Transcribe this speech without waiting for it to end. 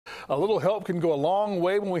A little help can go a long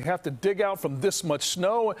way when we have to dig out from this much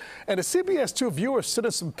snow. And a CBS 2 viewer sent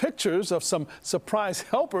us some pictures of some surprise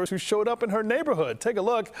helpers who showed up in her neighborhood. Take a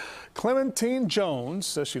look. Clementine Jones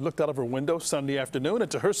says she looked out of her window Sunday afternoon and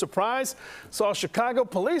to her surprise saw Chicago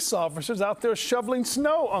police officers out there shoveling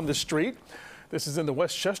snow on the street. This is in the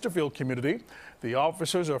West Chesterfield community. The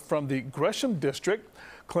officers are from the Gresham district.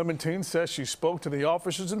 Clementine says she spoke to the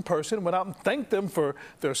officers in person, went out and thanked them for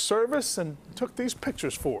their service and took these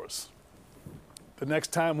pictures for us. The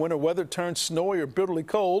next time winter weather turns snowy or bitterly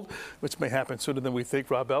cold, which may happen sooner than we think,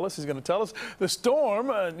 Rob Ellis is going to tell us. The storm,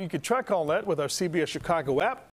 you can track all that with our CBS Chicago app.